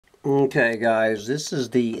Okay guys, this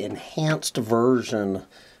is the enhanced version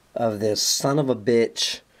of this son of a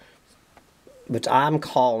bitch, which I'm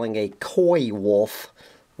calling a coy wolf,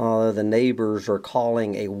 although the neighbors are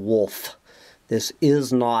calling a wolf. This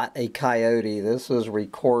is not a coyote. This is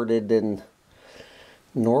recorded in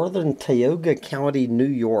northern Tioga County, New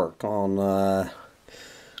York on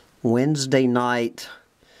Wednesday night,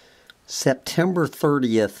 September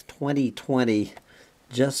 30th, 2020,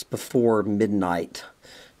 just before midnight.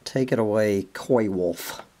 Take it away, Coy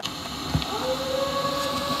Wolf.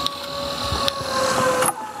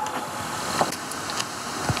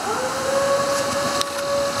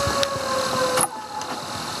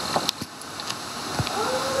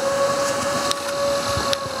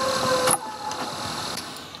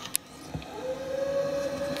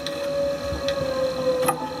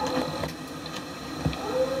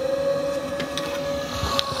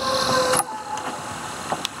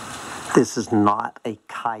 This is not a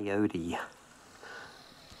coyote.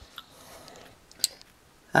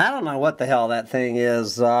 I don't know what the hell that thing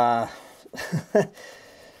is.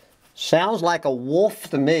 Sounds like a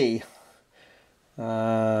wolf to me.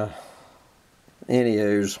 Anywho's.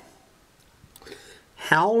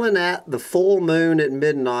 Howling at the full moon at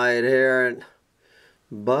midnight here at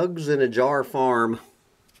Bugs in a Jar Farm.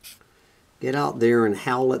 Get out there and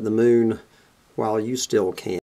howl at the moon while you still can.